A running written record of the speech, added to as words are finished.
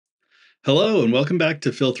Hello, and welcome back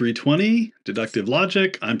to Phil 320, Deductive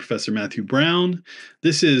Logic. I'm Professor Matthew Brown.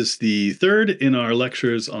 This is the third in our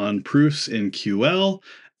lectures on proofs in QL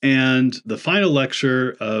and the final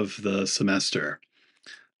lecture of the semester.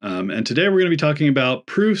 And today we're going to be talking about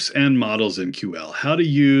proofs and models in QL, how to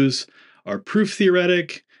use our proof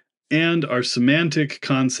theoretic and our semantic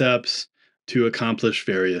concepts to accomplish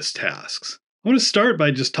various tasks. I want to start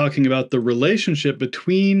by just talking about the relationship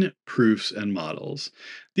between proofs and models.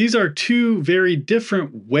 These are two very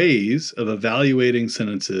different ways of evaluating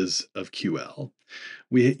sentences of QL.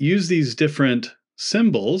 We use these different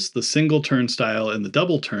symbols, the single turnstile and the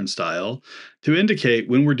double turnstile, to indicate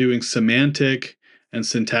when we're doing semantic and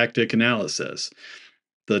syntactic analysis.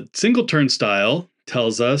 The single turnstile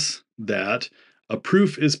tells us that a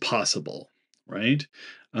proof is possible, right?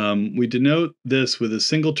 We denote this with a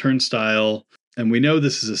single turnstile, and we know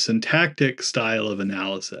this is a syntactic style of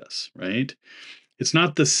analysis, right? It's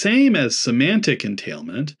not the same as semantic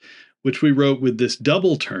entailment, which we wrote with this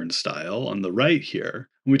double turnstile on the right here.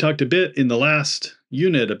 And we talked a bit in the last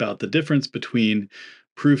unit about the difference between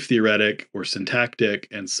proof theoretic or syntactic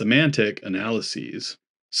and semantic analyses.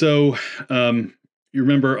 So you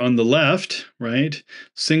remember on the left, right,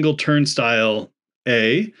 single turnstile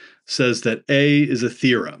A says that A is a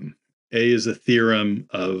theorem. A is a theorem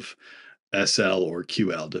of SL or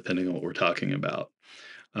QL, depending on what we're talking about.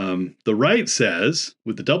 The right says,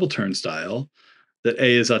 with the double turnstile, that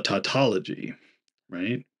A is a tautology,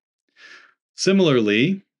 right?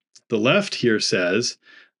 Similarly, the left here says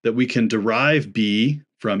that we can derive B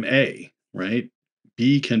from A, right?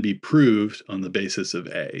 B can be proved on the basis of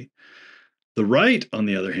A. The right, on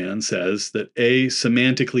the other hand, says that A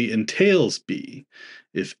semantically entails B.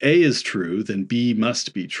 If A is true, then B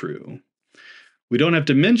must be true. We don't have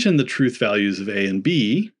to mention the truth values of A and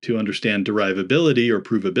B to understand derivability or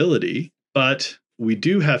provability, but we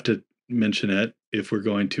do have to mention it if we're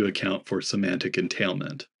going to account for semantic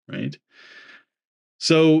entailment, right?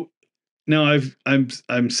 So now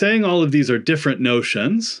I'm saying all of these are different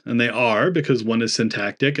notions, and they are because one is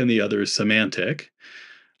syntactic and the other is semantic.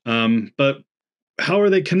 But how are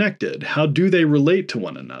they connected? How do they relate to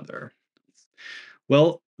one another?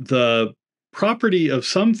 Well, the property of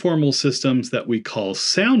some formal systems that we call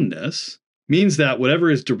soundness means that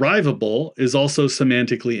whatever is derivable is also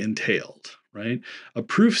semantically entailed, right? A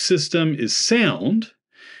proof system is sound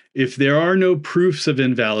if there are no proofs of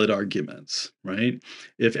invalid arguments, right?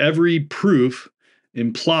 If every proof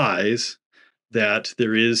implies that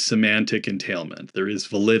there is semantic entailment, there is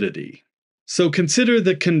validity. So consider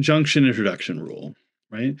the conjunction introduction rule,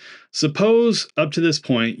 right? Suppose up to this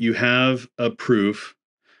point you have a proof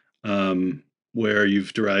where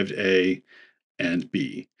you've derived A and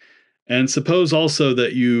B. And suppose also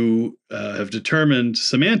that you have determined,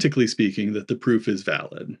 semantically speaking, that the proof is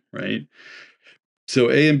valid, right? So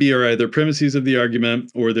A and B are either premises of the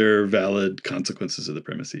argument or they're valid consequences of the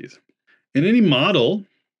premises. In any model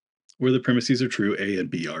where the premises are true, A and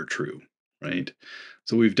B are true, right?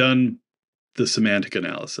 So we've done the semantic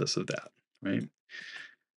analysis of that, right?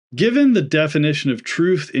 Given the definition of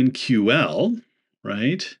truth in QL,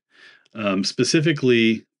 right,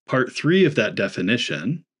 specifically part 3 of that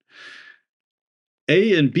definition,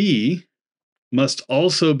 A and B must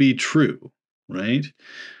also be true, right?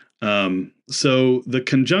 So the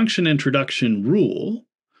conjunction introduction rule,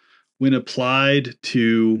 when applied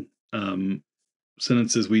to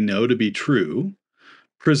sentences we know to be true,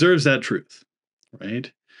 preserves that truth,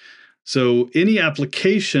 right? So any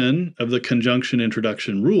application of the conjunction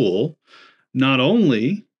introduction rule not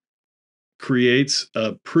only creates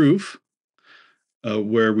a proof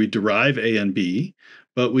where we derive A and B,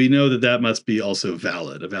 but we know that that must be also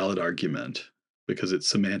valid, a valid argument, because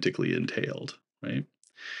it's semantically entailed, right?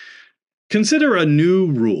 Consider a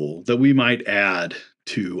new rule that we might add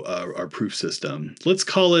to our proof system. Let's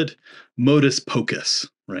call it modus pocus,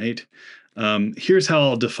 right? Here's how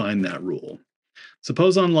I'll define that rule.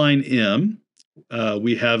 Suppose on line M,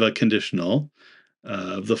 we have a conditional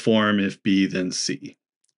of the form if B, then C,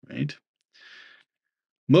 right?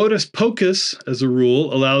 Modus pocus, as a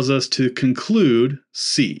rule, allows us to conclude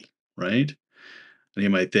C, right? And you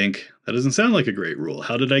might think, that doesn't sound like a great rule.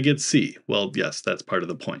 How did I get C? Well, yes, that's part of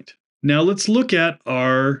the point. Now let's look at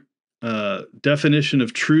our definition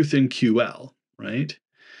of truth in QL, right?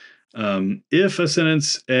 If a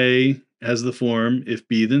sentence A has the form if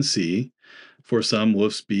B, then C, for some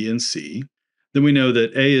woofs B and C, then we know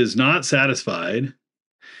that A is not satisfied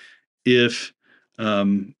if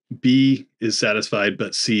B is satisfied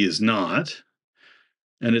but C is not,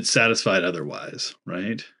 and it's satisfied otherwise,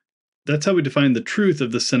 right? That's how we define the truth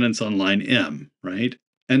of the sentence on line M, right?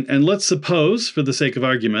 And let's suppose, for the sake of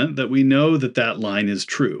argument, that we know that that line is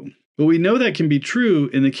true. But we know that can be true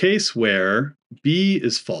in the case where B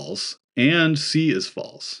is false and C is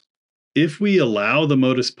false. If we allow the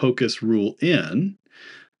modus pocus rule in,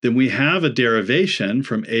 then we have a derivation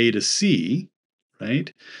from A to C,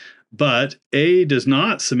 right? But A does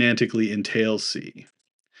not semantically entail C.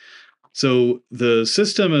 So the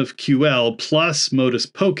system of QL plus modus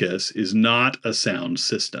pocus is not a sound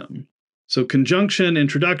system. So conjunction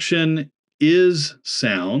introduction is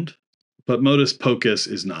sound, but modus pocus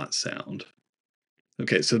is not sound.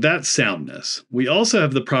 Okay, so that's soundness. We also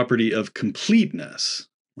have the property of completeness,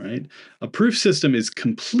 right? A proof system is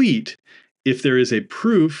complete if there is a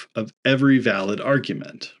proof of every valid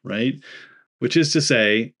argument, right? Which is to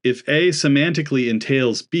say, if A semantically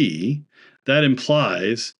entails B, that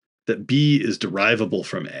implies that B is derivable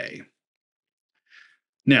from A.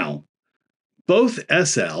 Now, both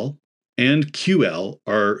SL and QL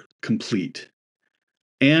are complete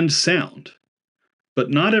and sound,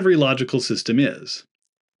 but not every logical system is.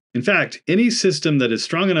 In fact, any system that is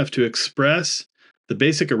strong enough to express the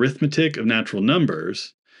basic arithmetic of natural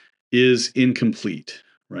numbers is incomplete,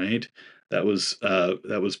 right? That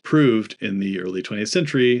was proved in the early 20th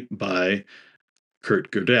century by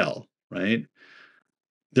Kurt Gödel, right?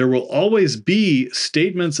 There will always be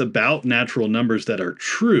statements about natural numbers that are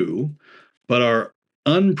true, but are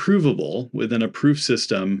unprovable within a proof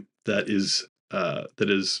system that is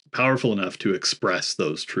powerful enough to express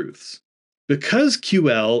those truths. Because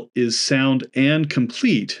QL is sound and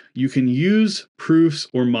complete, you can use proofs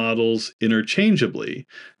or models interchangeably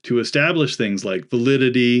to establish things like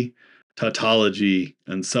validity, tautology,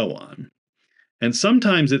 and so on. And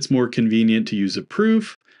sometimes it's more convenient to use a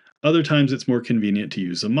proof, other times it's more convenient to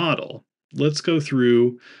use a model. Let's go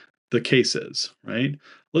through the cases, right?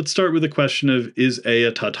 Let's start with the question of, is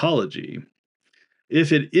A tautology?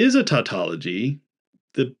 If it is a tautology,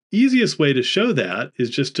 the easiest way to show that is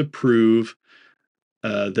just to prove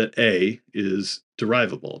that A is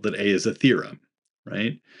derivable, that A is a theorem,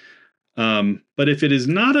 right? But if it is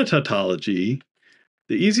not a tautology,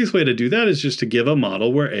 the easiest way to do that is just to give a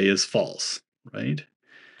model where A is false, right?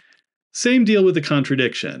 Same deal with the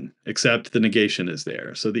contradiction, except the negation is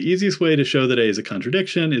there. So the easiest way to show that A is a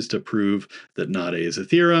contradiction is to prove that not A is a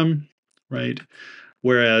theorem, right?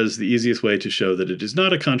 Whereas the easiest way to show that it is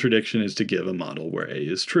not a contradiction is to give a model where A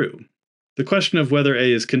is true. The question of whether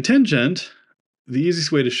A is contingent, the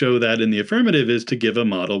easiest way to show that in the affirmative is to give a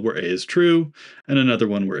model where A is true and another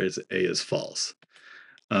one where A is false.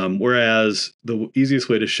 Whereas the easiest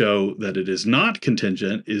way to show that it is not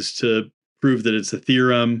contingent is to prove that it's a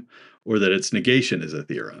theorem or that its negation is a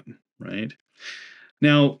theorem, right?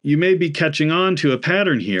 Now, you may be catching on to a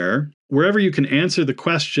pattern here. Wherever you can answer the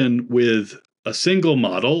question with a single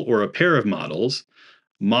model or a pair of models,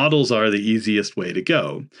 models are the easiest way to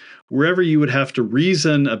go. Wherever you would have to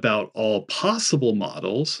reason about all possible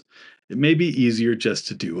models, it may be easier just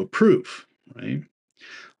to do a proof, right?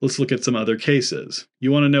 Let's look at some other cases.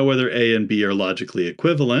 You want to know whether A and B are logically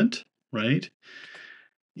equivalent, right?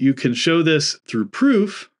 You can show this through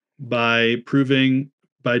proof by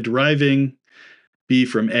deriving B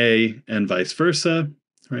from A and vice versa,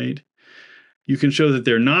 right? You can show that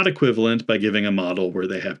they're not equivalent by giving a model where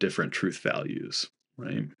they have different truth values,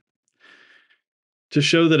 right? To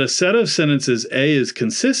show that a set of sentences A is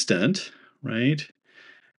consistent, right?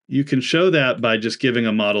 You can show that by just giving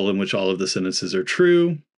a model in which all of the sentences are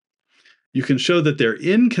true. You can show that they're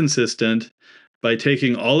inconsistent by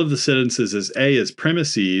taking all of the sentences as A as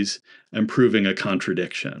premises and proving a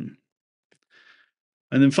contradiction.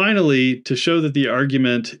 And then finally, to show that the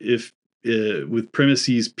argument with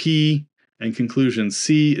premises P and conclusion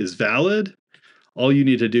C is valid, all you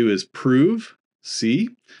need to do is prove C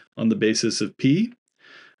on the basis of P.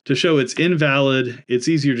 To show it's invalid, it's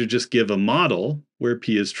easier to just give a model where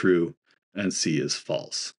P is true and C is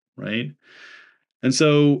false, right? And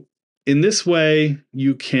so in this way,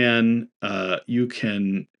 you can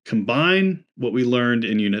combine what we learned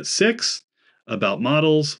in Unit 6 about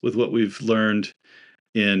models with what we've learned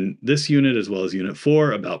in this unit as well as Unit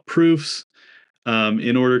 4 about proofs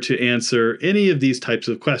in order to answer any of these types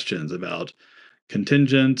of questions about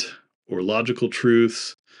contingent or logical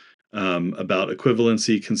truths, about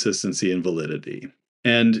equivalency, consistency, and validity.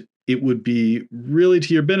 And it would be really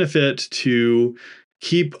to your benefit to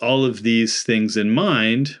keep all of these things in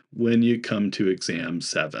mind when you come to exam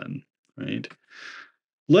 7, right?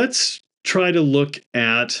 Let's try to look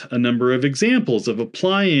at a number of examples of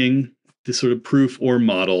applying this sort of proof or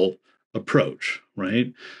model approach,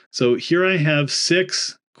 right? So here I have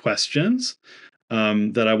 6 questions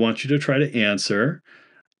that I want you to try to answer.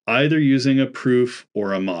 either using a proof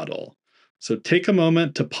or a model. So take a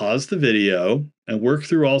moment to pause the video and work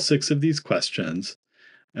through all 6 of these questions,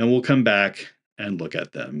 and we'll come back and look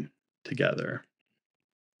at them together.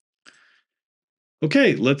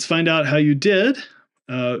 Okay, let's find out how you did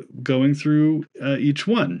going through each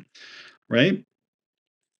one, right?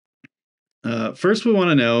 First, we want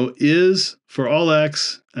to know, is for all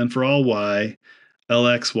x and for all y,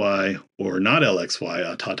 LXY or not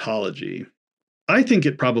LXY a tautology? I think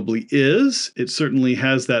it probably is. It certainly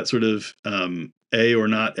has that sort of A or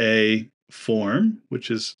not A form,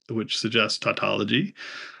 which suggests tautology.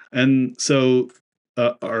 And so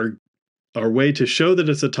our way to show that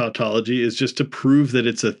it's a tautology is just to prove that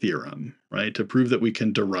it's a theorem, right? To prove that we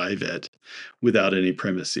can derive it without any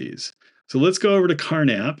premises. So let's go over to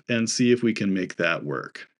Carnap and see if we can make that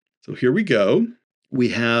work. So here we go. We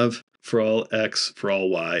have for all x, for all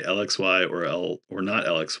y, LXY or not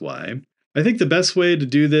LXY. I think the best way to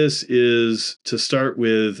do this is to start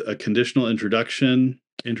with a conditional introduction,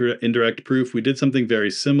 indirect proof. We did something very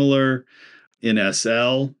similar in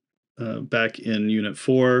SL back in Unit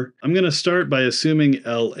 4. I'm going to start by assuming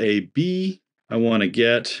LAB. I want to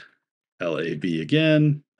get LAB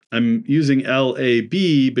again. I'm using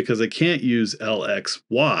LAB because I can't use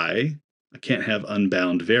LXY. I can't have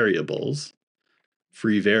unbound variables,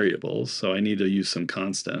 free variables, so I need to use some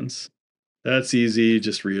constants. That's easy,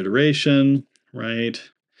 just reiteration, right?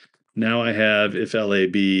 Now I have if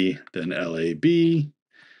LAB, then LAB.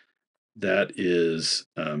 That is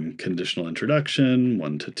conditional introduction,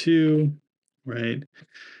 1 to 2, right?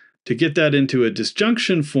 To get that into a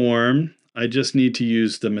disjunction form, I just need to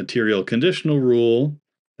use the material conditional rule.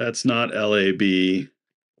 That's not LAB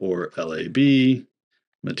or LAB,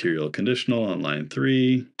 material conditional on line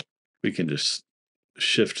 3. We can just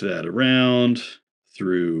shift that around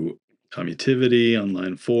through commutativity on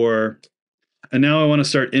line 4. And now I want to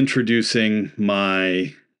start introducing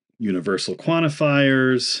my universal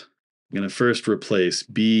quantifiers. I'm going to first replace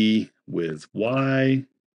B with Y.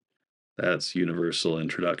 That's universal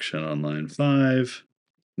introduction on line 5.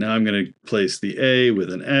 Now I'm going to place the A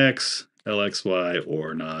with an X, LXY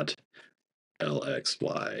or not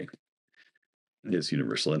LXY. Is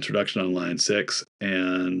universal introduction on line 6.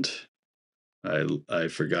 And I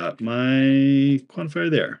forgot my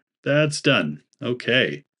quantifier there. That's done.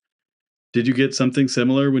 Okay. Did you get something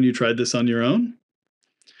similar when you tried this on your own?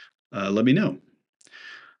 Let me know.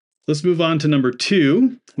 Let's move on to number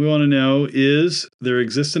 2. We want to know, is there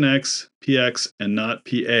exists an x, px, and not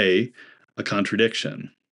pa a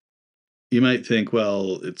contradiction? You might think,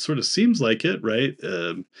 well, it sort of seems like it, right?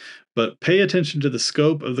 But pay attention to the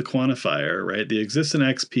scope of the quantifier, right? The existent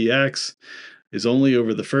x, px is only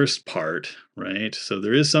over the first part, right? So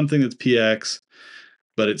there is something that's px,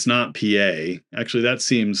 but it's not pa. Actually, that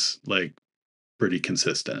seems like pretty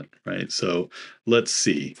consistent, right? So let's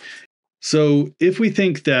see. So if we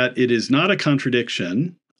think that it is not a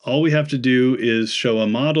contradiction, all we have to do is show a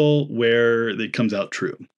model where it comes out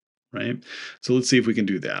true, right? So let's see if we can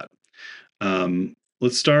do that.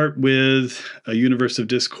 Let's start with a universe of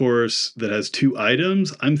discourse that has 2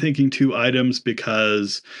 items. I'm thinking 2 items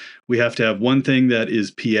because we have to have one thing that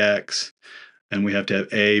is px, and we have to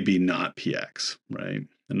have A be not px, right?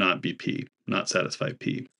 And not be p, not satisfy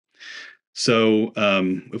p. So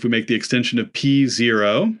if we make the extension of p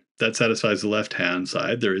 0, that satisfies the left-hand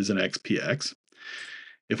side. There is an xpx.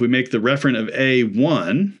 If we make the referent of a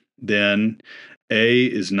 1, then a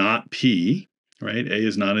is not p, right? A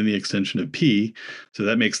is not in the extension of p. So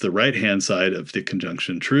that makes the right-hand side of the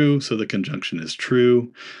conjunction true. So the conjunction is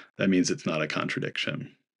true. That means it's not a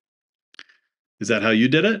contradiction. Is that how you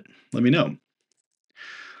did it? Let me know.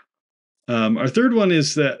 Our third one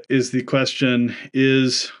is the question,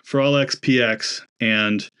 is for all x px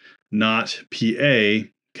and not pa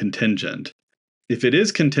contingent? If it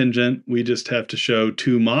is contingent, we just have to show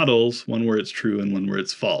 2 models, one where it's true and one where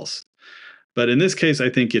it's false. But in this case, I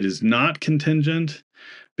think it is not contingent,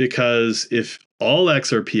 because if all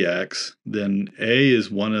x are px, then a is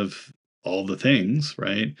one of all the things,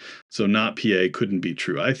 right? So not pa couldn't be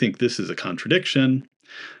true. I think this is a contradiction.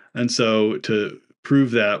 And so to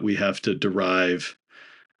prove that, we have to derive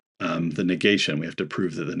the negation. We have to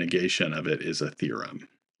prove that the negation of it is a theorem,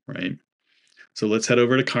 right? So let's head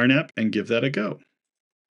over to Carnap and give that a go.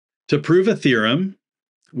 To prove a theorem,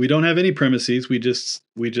 we don't have any premises. We just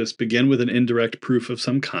begin with an indirect proof of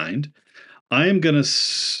some kind. I am going to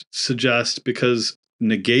suggest, because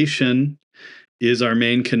negation is our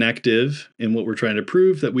main connective in what we're trying to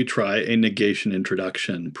prove, that we try a negation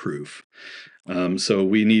introduction proof. So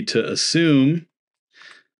we need to assume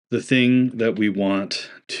the thing that we want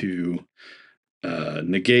to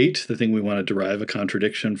negate the thing we want to derive a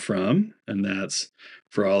contradiction from, and that's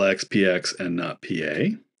for all x, px, and not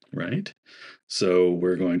pa, right? So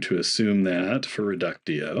we're going to assume that for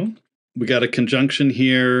reductio. We got a conjunction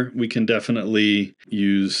here. We can definitely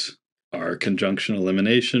use our conjunction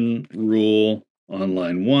elimination rule on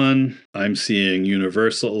line 1. I'm seeing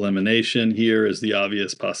universal elimination here as the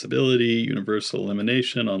obvious possibility. Universal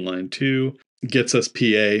elimination on line 2 gets us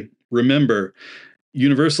PA. Remember,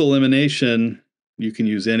 universal elimination, you can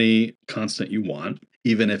use any constant you want,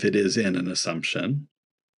 even if it is in an assumption.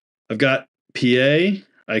 I've got PA.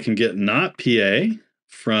 I can get not PA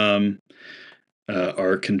from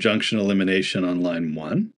our conjunction elimination on line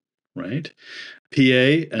 1, right?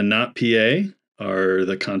 PA and not PA are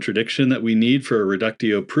the contradiction that we need for a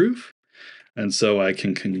reductio proof. And so I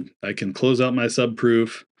can close out my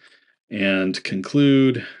subproof and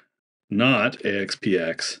conclude not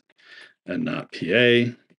AXPX and not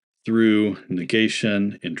PA through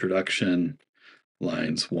negation, introduction,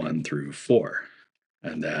 lines 1 through 4.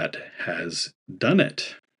 And that has done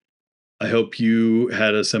it. I hope you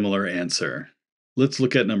had a similar answer. Let's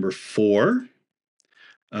look at number 4.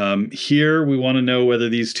 Here we want to know whether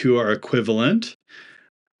these two are equivalent.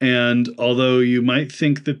 And although you might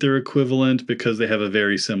think that they're equivalent because they have a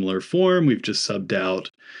very similar form, we've just subbed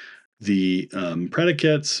out the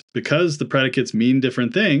predicates. Because the predicates mean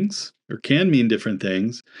different things, or can mean different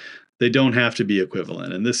things, they don't have to be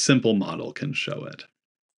equivalent. And this simple model can show it.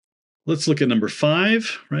 Let's look at number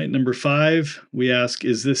 5, right? Number 5, we ask,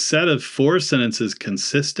 is this set of 4 sentences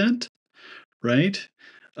consistent, right?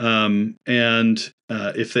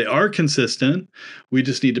 If they are consistent, we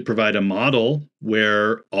just need to provide a model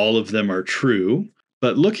where all of them are true.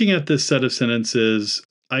 But looking at this set of sentences,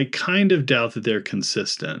 I kind of doubt that they're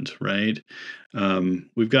consistent, right?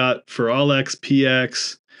 We've got for all x,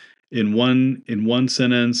 px in one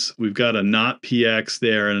sentence. We've got a not px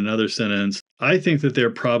there in another sentence. I think that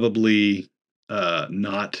they're probably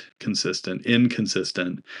not consistent,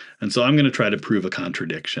 inconsistent. And so I'm going to try to prove a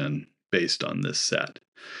contradiction based on this set.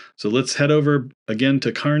 So let's head over again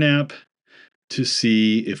to Carnap to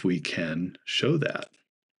see if we can show that.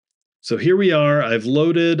 So here we are. I've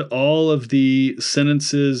loaded all of the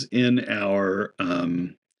sentences in our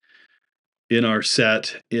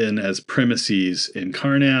set in as premises in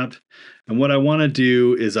Carnap. And what I want to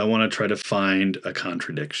do is I want to try to find a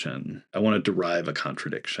contradiction. I want to derive a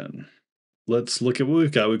contradiction. Let's look at what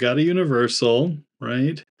we've got. We've got a universal,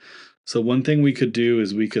 right? So one thing we could do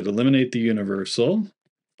is we could eliminate the universal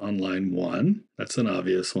on line 1. That's an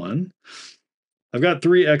obvious one. I've got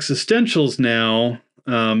 3 existentials now,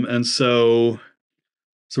 and so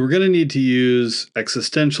we're going to need to use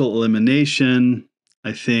existential elimination,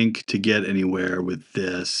 I think, to get anywhere with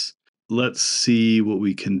this. Let's see what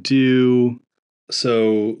we can do.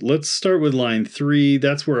 So let's start with line 3.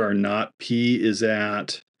 That's where our not P is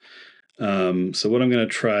at. So what I'm going to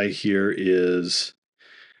try here is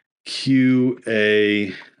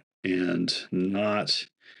QA and not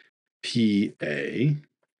PA.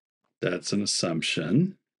 That's an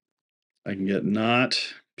assumption. I can get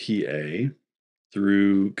not PA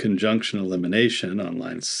through conjunction elimination on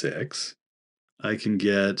line 6. I can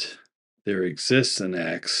get there exists an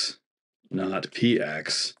X, not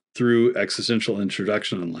PX, through existential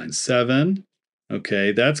introduction on line 7.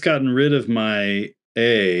 Okay, that's gotten rid of my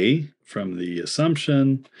A from the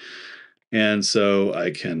assumption. And so I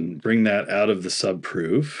can bring that out of the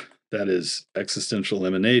subproof. That is existential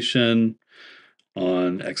elimination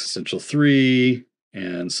on existential 3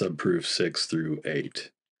 and subproof 6 through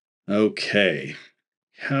 8. Okay,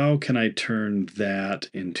 how can I turn that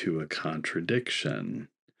into a contradiction?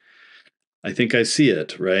 I think I see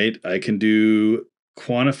it, right? I can do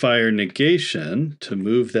quantifier negation to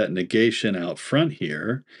move that negation out front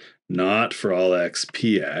here, not for all x,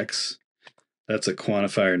 px. That's a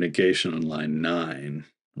quantifier negation on line 9,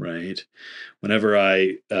 right? Whenever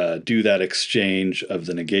I do that exchange of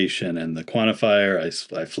the negation and the quantifier,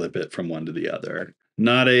 I flip it from one to the other.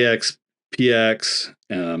 Not ax, px.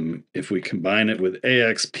 If we combine it with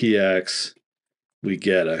ax, px, we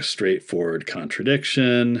get a straightforward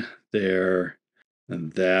contradiction there.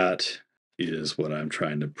 And that is what I'm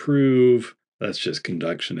trying to prove. That's just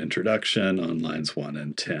conjunction introduction on lines 1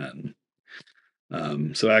 and 10.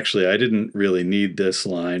 So actually, I didn't really need this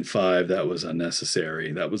line 5. That was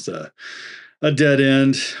unnecessary. That was a dead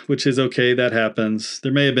end, which is okay. That happens.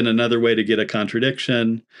 There may have been another way to get a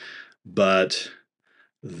contradiction, but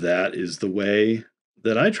that is the way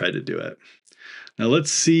that I try to do it. Now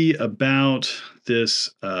let's see about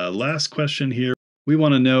this last question here. We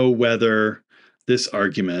want to know whether this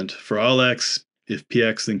argument for all x, if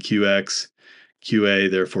px then qx, QA,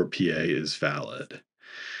 therefore PA is valid.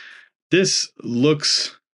 This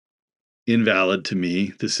looks invalid to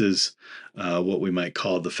me. This is what we might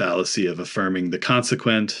call the fallacy of affirming the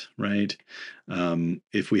consequent, right?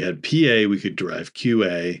 If we had PA, we could derive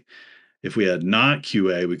QA. If we had not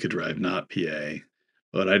QA, we could derive not PA.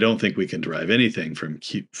 But I don't think we can derive anything from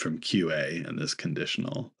QA in this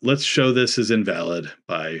conditional. Let's show this is invalid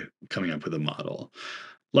by coming up with a model.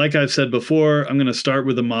 Like I've said before, I'm going to start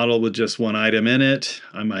with a model with just one item in it.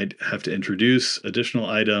 I might have to introduce additional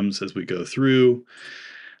items as we go through.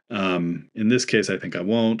 In this case, I think I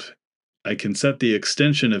won't. I can set the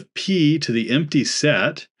extension of P to the empty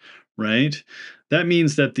set, right? That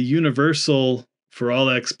means that the universal for all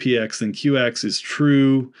x, px, and qx is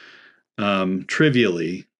true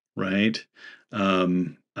trivially, right?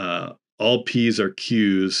 All p's are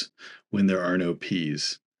q's when there are no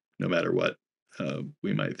p's, no matter what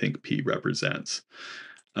we might think p represents.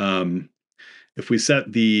 If we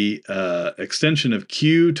set the extension of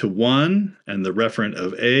q to 1 and the referent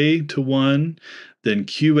of a to 1, then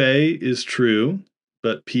qa is true,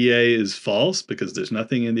 but pa is false because there's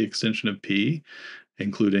nothing in the extension of p,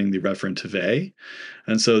 including the referent of a.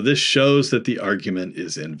 And so this shows that the argument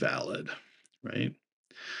is invalid, right?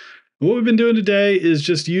 What we've been doing today is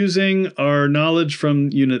just using our knowledge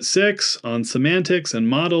from Unit 6 on semantics and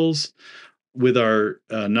models with our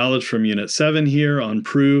knowledge from Unit 7 here on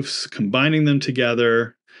proofs, combining them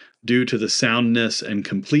together due to the soundness and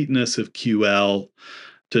completeness of QL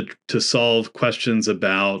to solve questions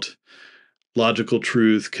about logical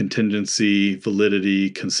truth, contingency, validity,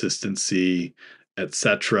 consistency,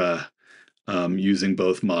 etc., using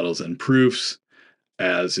both models and proofs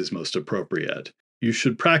as is most appropriate. You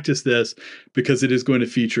should practice this because it is going to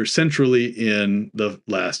feature centrally in the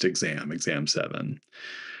last exam, Exam 7.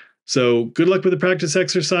 So good luck with the practice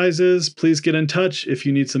exercises. Please get in touch if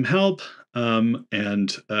you need some help,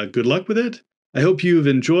 and good luck with it. I hope you've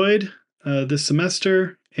enjoyed this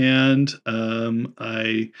semester, and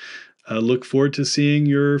I look forward to seeing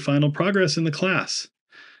your final progress in the class.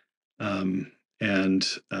 And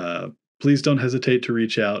please don't hesitate to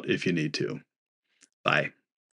reach out if you need to. Bye.